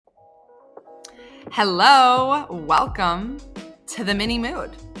Hello, welcome to the Mini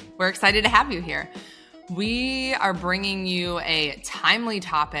Mood. We're excited to have you here. We are bringing you a timely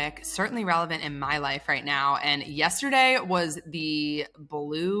topic, certainly relevant in my life right now. And yesterday was the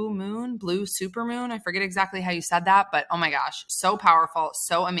blue supermoon. I forget exactly how you said that, but oh my gosh, so powerful,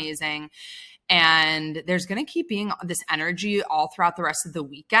 so amazing. And there's going to keep being this energy all throughout the rest of the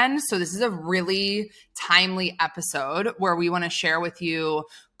weekend. So this is a really timely episode where we want to share with you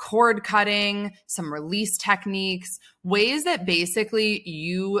cord cutting, some release techniques, ways that basically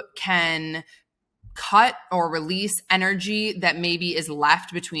you can cut or release energy that maybe is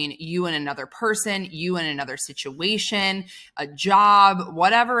left between you and another person, you and another situation, a job,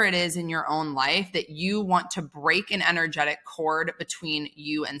 whatever it is in your own life that you want to break an energetic cord between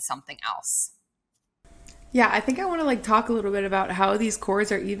you and something else. Yeah, I think I want to talk a little bit about how these cords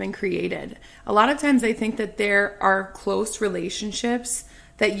are even created. A lot of times I think that there are close relationships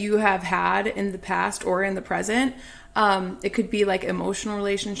that you have had in the past or in the present. It could be like emotional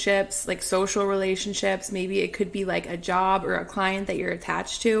relationships, like social relationships. Maybe it could be like a job or a client that you're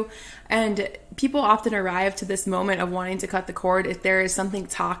attached to. And people often arrive to this moment of wanting to cut the cord if there is something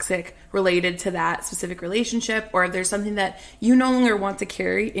toxic related to that specific relationship, or if there's something that you no longer want to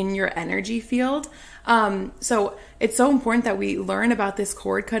carry in your energy field. So it's so important that we learn about this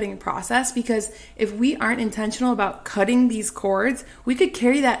cord cutting process, because if we aren't intentional about cutting these cords, we could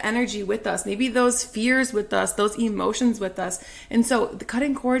carry that energy with us, maybe those fears with us, those emotions with us. And so the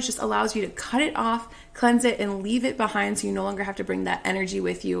cutting cords just allows you to cut it off, cleanse it, and leave it behind, so you no longer have to bring that energy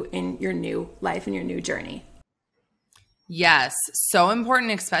with you in your new life and your new journey. Yes, so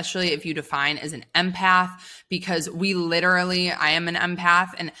important, especially if you define as an empath, because I am an empath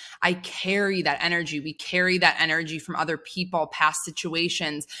and I carry that energy. We carry that energy from other people, past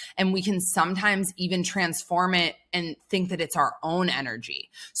situations, and we can sometimes even transform it and think that it's our own energy.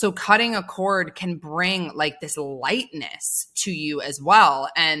 So cutting a cord can bring like this lightness to you as well.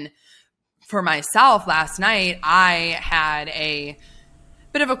 And for myself, last night, I had a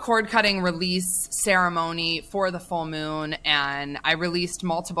bit of a cord cutting release ceremony for the full moon, and I released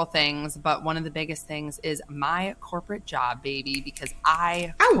multiple things, but one of the biggest things is my corporate job, baby, because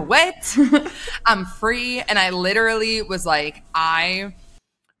I quit. I'm free. And I literally was like, I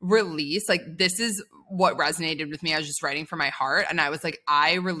release, like, this is what resonated with me. I was just writing from my heart, and I was like,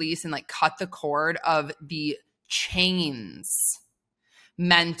 I release and like cut the cord of the chains,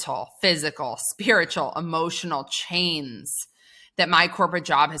 mental, physical, spiritual, emotional chains that my corporate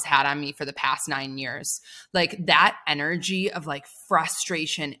job has had on me for the past 9 years. Like that energy of like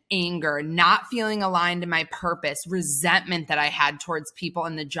frustration, anger, not feeling aligned to my purpose, resentment that I had towards people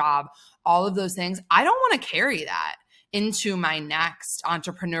in the job, all of those things. I don't want to carry that into my next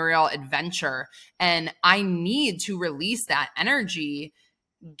entrepreneurial adventure. And I need to release that energy,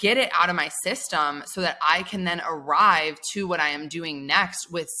 get it out of my system so that I can then arrive to what I am doing next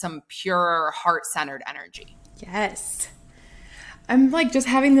with some pure heart-centered energy. Yes. I'm like just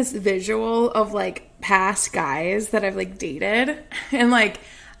having this visual of like past guys that I've like dated, and like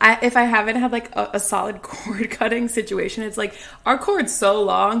if I haven't had like a solid cord cutting situation, it's like our cord's so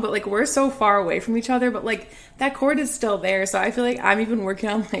long, but like we're so far away from each other, but like that cord is still there. So I feel like I'm even working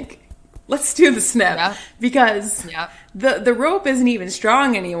on like, let's do the snip, because the rope isn't even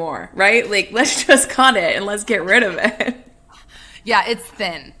strong anymore, right? Like let's just cut it and let's get rid of it. Yeah, it's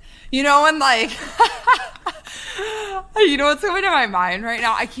thin. You know, and like, you know what's going to my mind right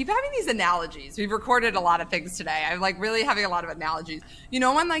now? I keep having these analogies. We've recorded a lot of things today. I'm like really having a lot of analogies. You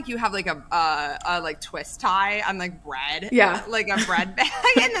know when like you have like a like twist tie on like bread? Yeah. Like a bread bag,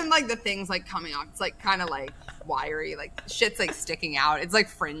 and then like the thing's like coming off. It's like kind of like wiry, like shit's like sticking out. It's like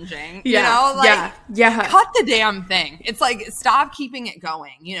fringing, you know? Like, yeah. Cut the damn thing. It's like, stop keeping it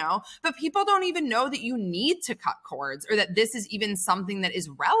going, you know? But people don't even know that you need to cut cords, or that this is even something that is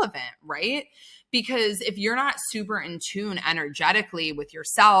relevant, right? Because if you're not super in tune energetically with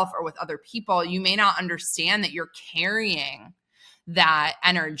yourself or with other people, you may not understand that you're carrying that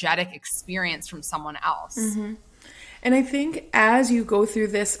energetic experience from someone else. Mm-hmm. And I think as you go through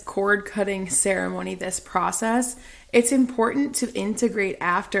this cord cutting ceremony, this process, it's important to integrate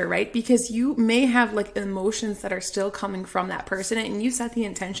after, right? Because you may have like emotions that are still coming from that person, and you set the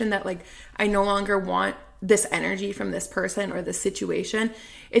intention that like, I no longer want this energy from this person or this situation.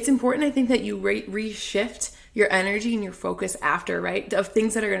 It's important, I think, that you reshift your energy and your focus after, right? Of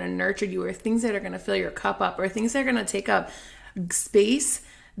things that are going to nurture you, or things that are going to fill your cup up, or things that are going to take up space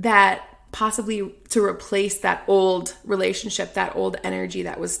that possibly to replace that old relationship, that old energy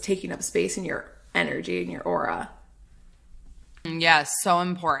that was taking up space in your energy and your aura. Yes, so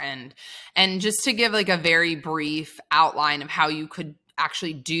important. And just to give like a very brief outline of how you could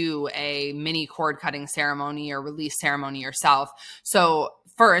actually do a mini cord cutting ceremony or release ceremony yourself. So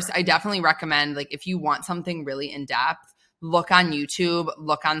first, I definitely recommend, like, if you want something really in depth, look on YouTube,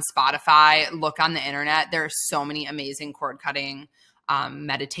 look on Spotify, look on the internet. There are so many amazing cord cutting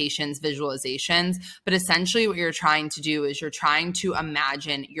meditations, visualizations. But essentially what you're trying to do is you're trying to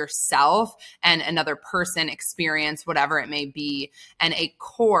imagine yourself and another person experience whatever it may be, and a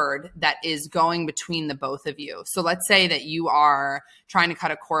cord that is going between the both of you. So let's say that you are trying to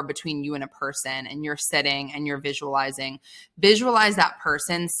cut a cord between you and a person, and you're sitting and you're visualize that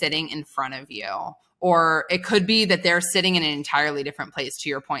person sitting in front of you. Or it could be that they're sitting in an entirely different place. To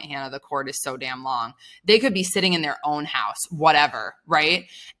your point, Hannah, the cord is so damn long. They could be sitting in their own house, whatever, right?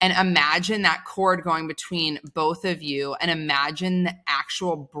 And imagine that cord going between both of you, and imagine the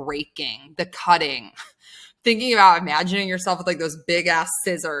actual breaking, the cutting. Thinking about imagining yourself with like those big ass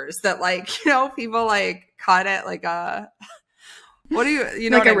scissors that, like, you know, people like cut it like a... What do you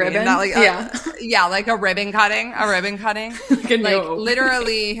know, like what a I ribbon? mean? Not like yeah, like a ribbon cutting, like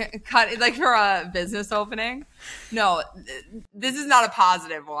literally cut, like for a business opening. No, this is not a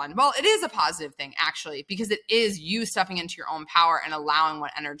positive one. Well, it is a positive thing actually, because it is you stepping into your own power and allowing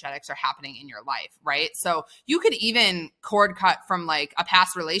what energetics are happening in your life, right? So you could even cord cut from like a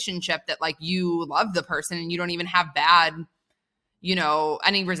past relationship that like you love the person and you don't even have bad, you know,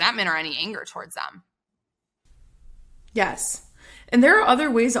 any resentment or any anger towards them. Yes. And there are other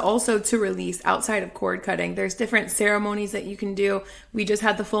ways also to release outside of cord cutting. There's different ceremonies that you can do. We just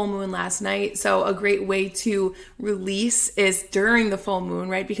had the full moon last night. So a great way to release is during the full moon,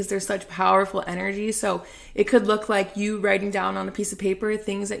 right? Because there's such powerful energy. So it could look like you writing down on a piece of paper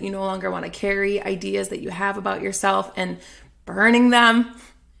things that you no longer want to carry, ideas that you have about yourself, and burning them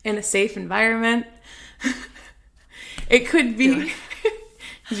in a safe environment. It could be...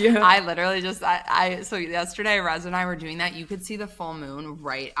 Yeah. I literally just, so yesterday, Rez and I were doing that. You could see the full moon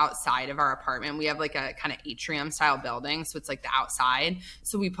right outside of our apartment. We have like a kind of atrium style building. So it's like the outside.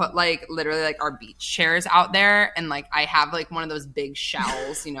 So we put like literally like our beach chairs out there. And like, I have like one of those big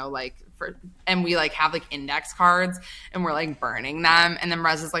shells, you know, like and we like have like index cards and we're like burning them. And then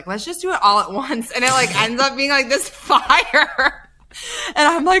Rez is like, let's just do it all at once. And it like ends up being like this fire. And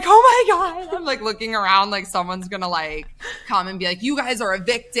I'm like, oh my God. I'm like looking around like someone's going to like come and be like, you guys are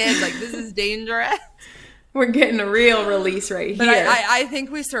evicted. Like, this is dangerous. We're getting a real release right here. But I think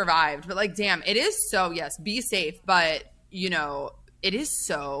we survived. But like, damn, it is so, yes, be safe. But, you know, it is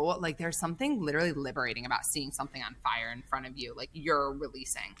so, like, there's something literally liberating about seeing something on fire in front of you. Like, you're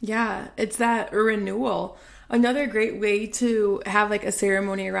releasing. Yeah, it's that renewal. Another great way to have like a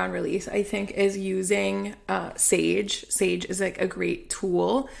ceremony around release, I think, is using sage. Sage is like a great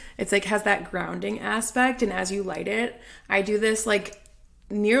tool. It's like has that grounding aspect. And as you light it, I do this like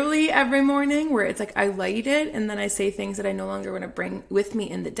nearly every morning where it's like I light it and then I say things that I no longer want to bring with me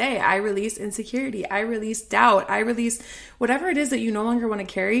in the day. I release insecurity. I release doubt. I release whatever it is that you no longer want to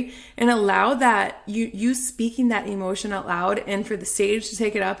carry, and allow that you speaking that emotion out loud, and for the sage to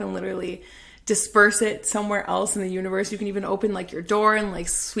take it up and literally disperse it somewhere else in the universe. You can even open like your door and like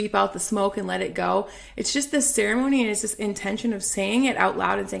sweep out the smoke and let it go. It's just this ceremony, and it's this intention of saying it out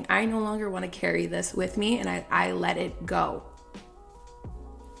loud and saying, I no longer want to carry this with me, and I let it go.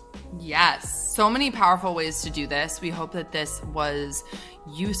 Yes, so many powerful ways to do this. We hope that this was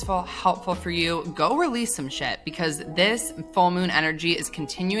useful, helpful for you. Go release some shit, because this full moon energy is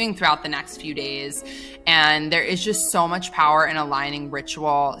continuing throughout the next few days. And there is just so much power in aligning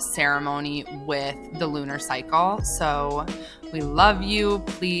ritual, ceremony with the lunar cycle. So we love you.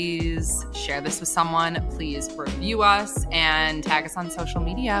 Please share this with someone. Please review us and tag us on social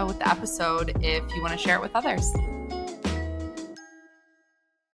media with the episode if you want to share it with others.